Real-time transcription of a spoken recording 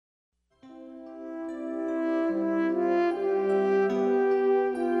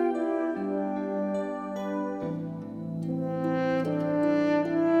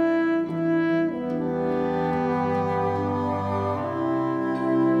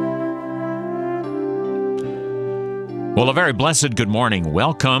Well, a very blessed good morning.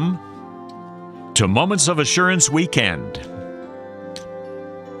 Welcome to Moments of Assurance Weekend,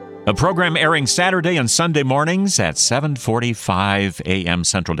 a program airing Saturday and Sunday mornings at 7:45 a.m.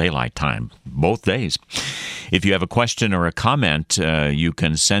 Central Daylight Time, both days. If you have a question or a comment, you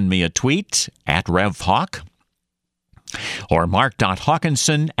can send me a tweet at RevHawk or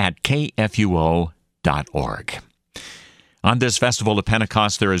mark.hawkinson@kfuo.org. On this festival of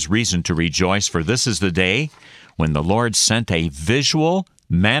Pentecost, there is reason to rejoice, for this is the day when the Lord sent a visual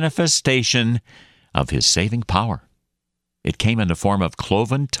manifestation of His saving power. It came in the form of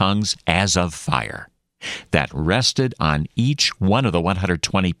cloven tongues as of fire that rested on each one of the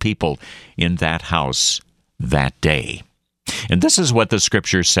 120 people in that house that day. And this is what the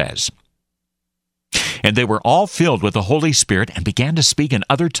Scripture says. And they were all filled with the Holy Spirit and began to speak in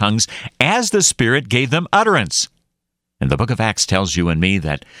other tongues as the Spirit gave them utterance. And the book of Acts tells you and me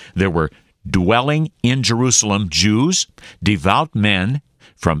that there were dwelling in Jerusalem Jews, devout men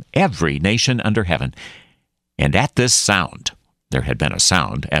from every nation under heaven. And at this sound, there had been a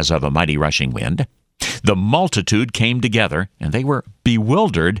sound as of a mighty rushing wind, the multitude came together, and they were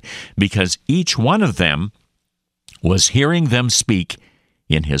bewildered because each one of them was hearing them speak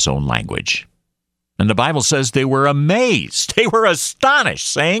in his own language. And the Bible says they were amazed. They were astonished,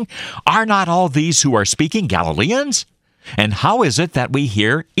 saying, "Are not all these who are speaking Galileans? And how is it that we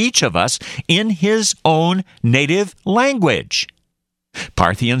hear, each of us, in his own native language?"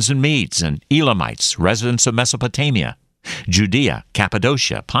 Parthians and Medes and Elamites, residents of Mesopotamia, Judea,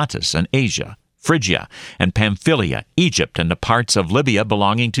 Cappadocia, Pontus, and Asia, Phrygia, and Pamphylia, Egypt, and the parts of Libya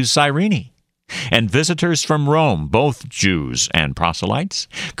belonging to Cyrene, and visitors from Rome, both Jews and proselytes,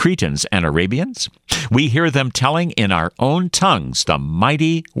 Cretans and Arabians. We hear them telling in our own tongues the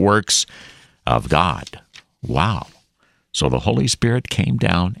mighty works of God. Wow. So the Holy Spirit came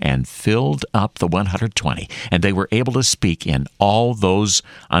down and filled up the 120, and they were able to speak in all those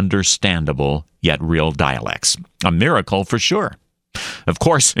understandable yet real dialects. A miracle for sure. Of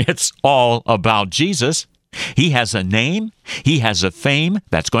course, it's all about Jesus. He has a name. He has a fame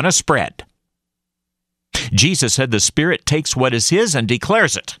that's going to spread. Jesus said the Spirit takes what is His and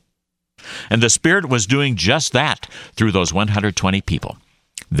declares it. And the Spirit was doing just that through those 120 people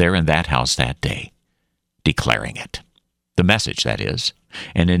there in that house that day, declaring it. The message, that is.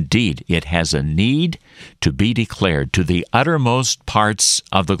 And indeed, it has a need to be declared to the uttermost parts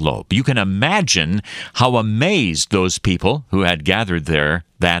of the globe. You can imagine how amazed those people who had gathered there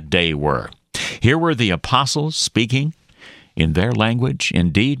that day were. Here were the apostles speaking in their language.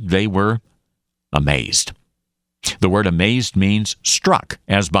 Indeed, they were amazed. The word amazed means struck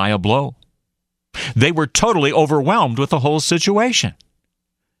as by a blow. They were totally overwhelmed with the whole situation.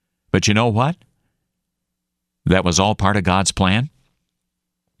 But you know what? That was all part of God's plan.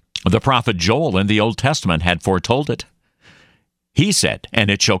 The prophet Joel in the Old Testament had foretold it. He said, "And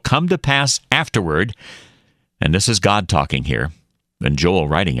it shall come to pass afterward," and this is God talking here, and Joel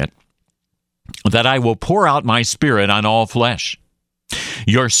writing it, "that I will pour out my Spirit on all flesh.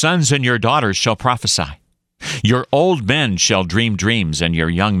 Your sons and your daughters shall prophesy. Your old men shall dream dreams, and your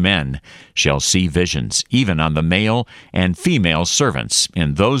young men shall see visions. Even on the male and female servants,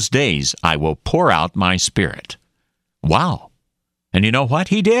 in those days I will pour out my Spirit." Wow. And you know what?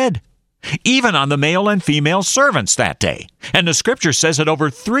 He did. Even on the male and female servants that day. And the Scripture says that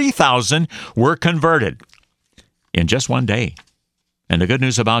over 3,000 were converted in just one day. And the good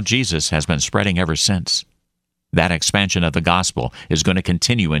news about Jesus has been spreading ever since. That expansion of the gospel is going to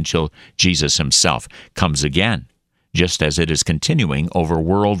continue until Jesus Himself comes again, just as it is continuing over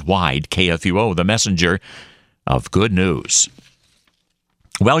worldwide KFUO, the messenger of good news.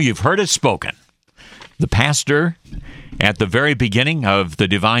 Well, you've heard it spoken. The pastor, at the very beginning of the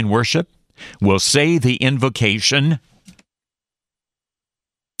divine worship, will say the invocation,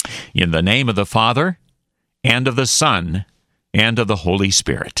 "In the name of the Father, and of the Son, and of the Holy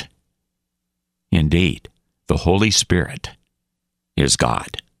Spirit." Indeed, the Holy Spirit is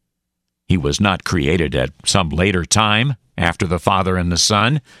God. He was not created at some later time after the Father and the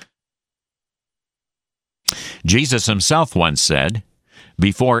Son. Jesus Himself once said,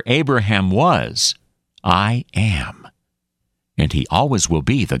 "Before Abraham was, I am." And He always will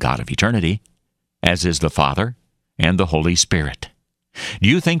be the God of eternity, as is the Father and the Holy Spirit. Do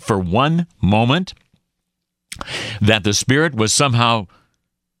you think for one moment that the Spirit was somehow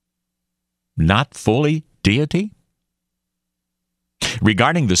not fully deity?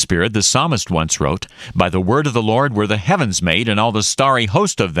 Regarding the Spirit, the psalmist once wrote, "By the word of the Lord were the heavens made, and all the starry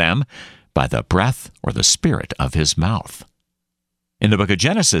host of them, by the breath or the Spirit of His mouth." In the book of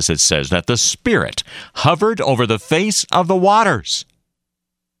Genesis, it says that the Spirit hovered over the face of the waters.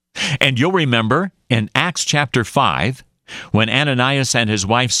 And you'll remember in Acts chapter 5, when Ananias and his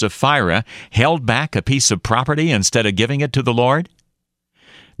wife Sapphira held back a piece of property instead of giving it to the Lord?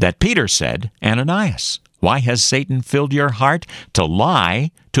 That Peter said, Ananias, why has Satan filled your heart to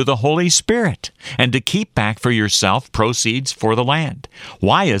lie to the Holy Spirit and to keep back for yourself proceeds for the land?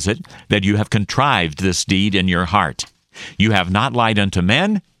 Why is it that you have contrived this deed in your heart? You have not lied unto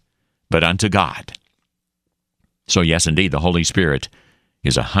men, but unto God. So yes, indeed, the Holy Spirit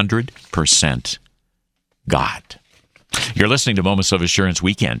is 100% God. You're listening to Moments of Assurance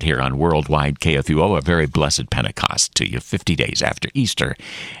Weekend here on Worldwide KFUO. A very blessed Pentecost to you, 50 days after Easter,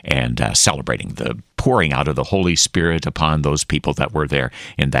 and celebrating the pouring out of the Holy Spirit upon those people that were there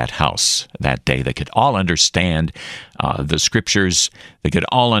in that house that day. They could all understand the Scriptures. They could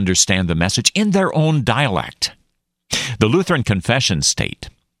all understand the message in their own dialect. The Lutheran Confession state,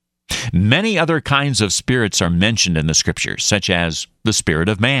 many other kinds of spirits are mentioned in the Scriptures, such as the spirit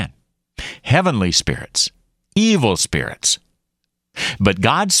of man, heavenly spirits, evil spirits. But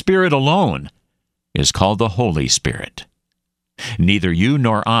God's Spirit alone is called the Holy Spirit. Neither you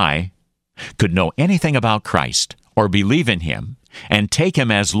nor I could know anything about Christ or believe in Him and take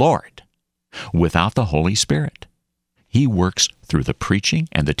Him as Lord without the Holy Spirit. He works through the preaching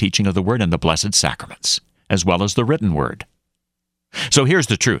and the teaching of the Word and the blessed sacraments, as well as the written Word. So here's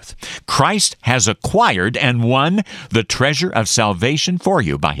the truth. Christ has acquired and won the treasure of salvation for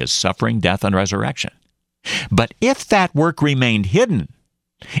you by His suffering, death, and resurrection. But if that work remained hidden,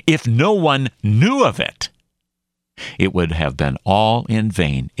 if no one knew of it, it would have been all in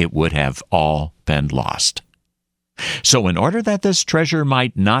vain. It would have all been lost. So in order that this treasure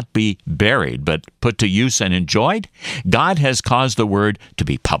might not be buried, but put to use and enjoyed, God has caused the Word to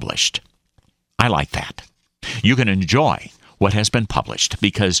be published. I like that. You can enjoy what has been published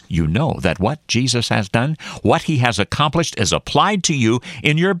because you know that what Jesus has done, what He has accomplished, is applied to you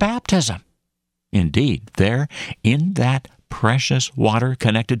in your baptism. Indeed, there, in that precious water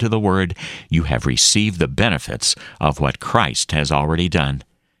connected to the Word, you have received the benefits of what Christ has already done,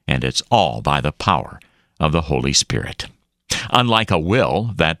 and it's all by the power of the Holy Spirit. Unlike a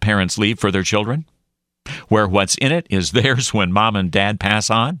will that parents leave for their children, where what's in it is theirs when mom and dad pass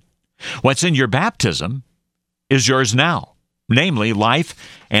on, what's in your baptism is yours now, namely life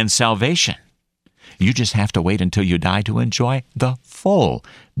and salvation. You just have to wait until you die to enjoy the full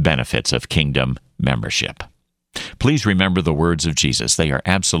benefits of kingdom membership. Please remember the words of Jesus. They are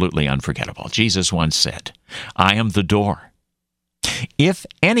absolutely unforgettable. Jesus once said, I am the door. If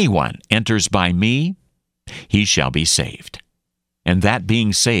anyone enters by me, he shall be saved. And that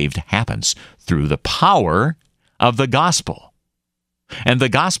being saved happens through the power of the gospel. And the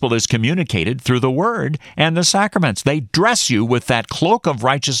gospel is communicated through the Word and the sacraments. They dress you with that cloak of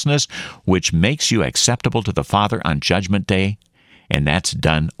righteousness which makes you acceptable to the Father on Judgment Day, and that's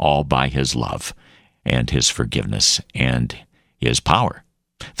done all by His love and His forgiveness and His power.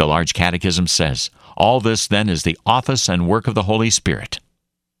 The Large Catechism says, all this then is the office and work of the Holy Spirit,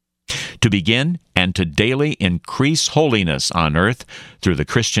 to begin and to daily increase holiness on earth through the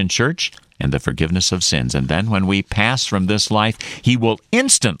Christian Church and the forgiveness of sins. And then when we pass from this life, He will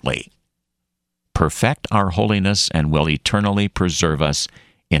instantly perfect our holiness and will eternally preserve us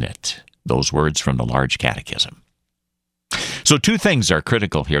in it. Those words from the Large Catechism. So two things are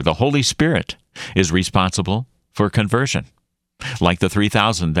critical here. The Holy Spirit is responsible for conversion, like the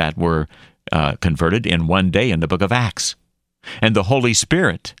 3,000 that were converted in one day in the book of Acts. And the Holy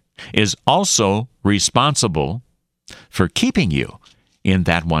Spirit is also responsible for keeping you in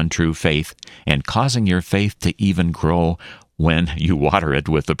that one true faith and causing your faith to even grow when you water it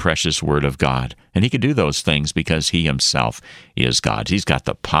with the precious Word of God. And He can do those things because He Himself is God. He's got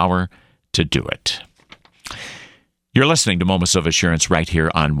the power to do it. You're listening to Moments of Assurance right here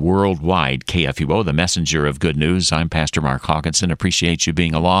on Worldwide KFUO, the messenger of good news. I'm Pastor Mark Hawkinson. Appreciate you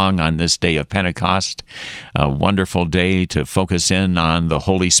being along on this day of Pentecost. A wonderful day to focus in on the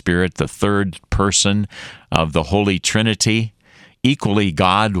Holy Spirit, the third person of the Holy Trinity, equally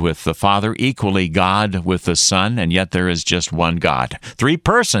God with the Father, equally God with the Son, and yet there is just one God. Three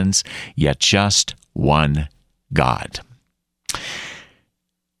persons, yet just one God.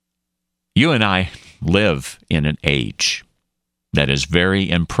 You and I live in an age that is very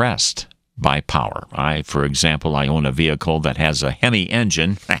impressed by power. For example, I own a vehicle that has a Hemi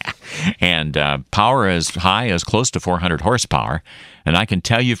engine, and power as high as close to 400 horsepower. And I can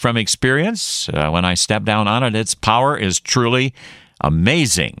tell you from experience, when I step down on it, its power is truly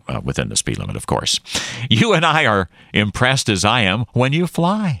amazing, within the speed limit, of course. You and I are impressed, as I am, when you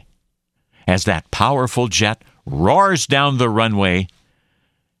fly, as that powerful jet roars down the runway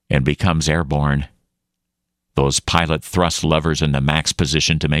and becomes airborne. those pilot thrust levers in the max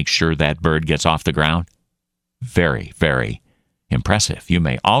position to make sure that bird gets off the ground? Very, very impressive. You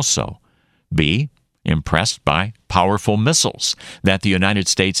may also be impressed by powerful missiles that the United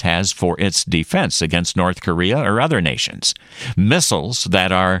States has for its defense against North Korea or other nations. Missiles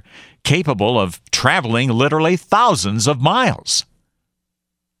that are capable of traveling literally thousands of miles.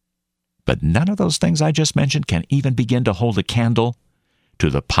 But none of those things I just mentioned can even begin to hold a candle to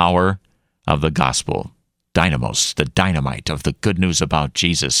the power of the gospel. Dynamos, the dynamite of the good news about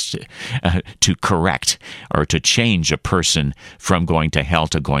Jesus to correct or to change a person from going to hell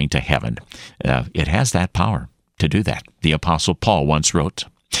to going to heaven. It has that power to do that. The Apostle Paul once wrote,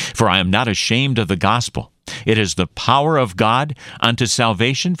 "For I am not ashamed of the gospel. It is the power of God unto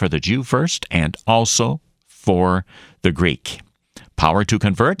salvation for the Jew first and also for the Greek." Power to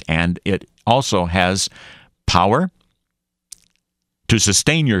convert, and it also has power to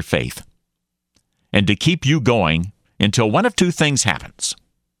sustain your faith and to keep you going until one of two things happens.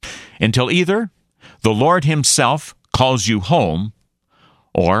 Until either the Lord himself calls you home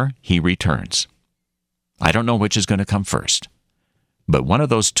or he returns. I don't know which is going to come first, but one of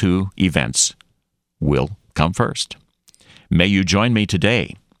those two events will come first. May you join me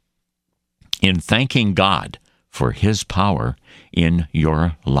today in thanking God for his power in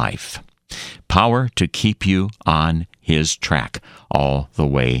your life. Power to keep you on his track all the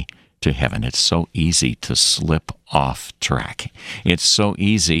way to heaven. It's so easy to slip off track. It's so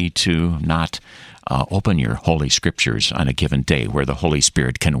easy to not open your Holy Scriptures on a given day where the Holy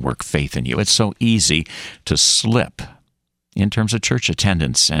Spirit can work faith in you. It's so easy to slip in terms of church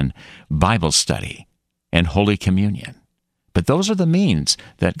attendance and Bible study and Holy Communion. But those are the means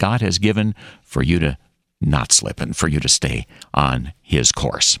that God has given for you to not slip and for you to stay on his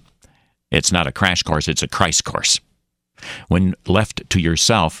course. It's not a crash course, it's a Christ course. When left to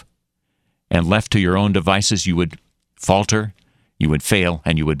yourself and left to your own devices, you would falter, you would fail,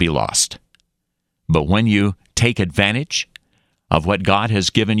 and you would be lost. But when you take advantage of what God has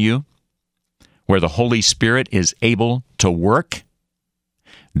given you, where the Holy Spirit is able to work,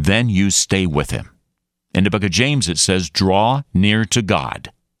 then you stay with him. In the book of James it says, "Draw near to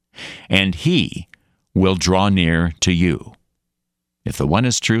God, and he will draw near to you." If the one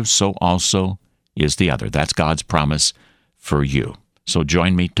is true, so also is the other. That's God's promise for you. So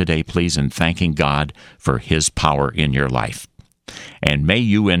join me today, please, in thanking God for his power in your life. And may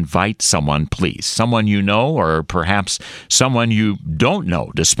you invite someone, please, someone you know or perhaps someone you don't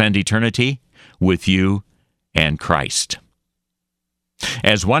know to spend eternity with you and Christ.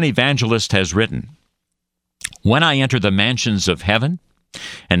 As one evangelist has written, "When I enter the mansions of heaven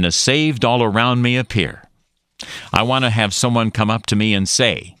and the saved all around me appear, I want to have someone come up to me and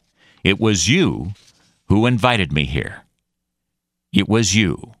say, 'It was you who invited me here. It was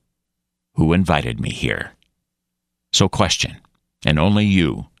you who invited me here.'" So question, and only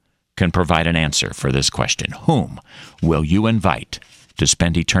you can provide an answer for this question. Whom will you invite to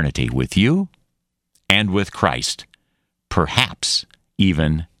spend eternity with you and with Christ, perhaps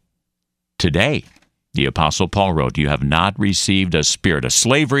even today? The Apostle Paul wrote, "You have not received a spirit of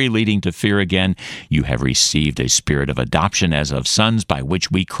slavery leading to fear again. You have received a spirit of adoption as of sons, by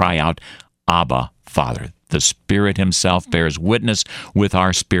which we cry out, 'Abba, Father.'" The Spirit himself bears witness with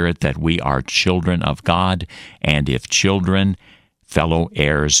our spirit that we are children of God, and if children, fellow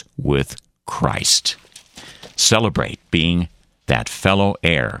heirs with Christ. Celebrate being that fellow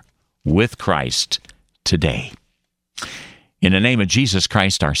heir with Christ today. In the name of Jesus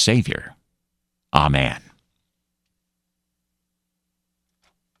Christ, our Savior. Amen.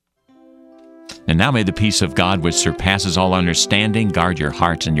 And now may the peace of God, which surpasses all understanding, guard your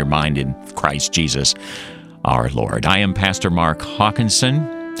heart and your mind in Christ Jesus, our Lord. I am Pastor Mark Hawkinson.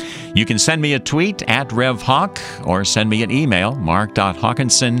 You can send me a tweet at RevHawk or send me an email,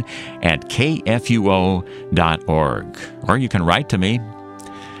 mark.hawkinson@kfuo.org. Or you can write to me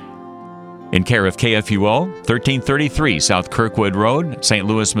in care of KFUO, 1333 South Kirkwood Road, St.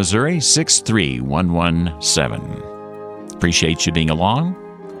 Louis, Missouri, 63117. Appreciate you being along.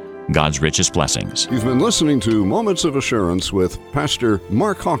 God's richest blessings. You've been listening to Moments of Assurance with Pastor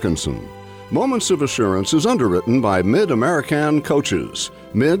Mark Hawkinson. Moments of Assurance is underwritten by Mid-American Coaches,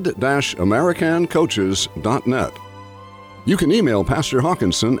 mid-americancoaches.net. You can email Pastor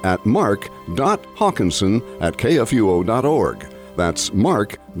Hawkinson at mark.hawkinson@kfuo.org. That's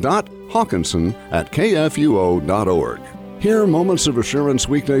mark.hawkinson@kfuo.org. Hear Moments of Assurance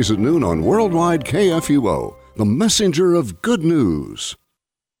weekdays at noon on Worldwide KFUO, the messenger of good news.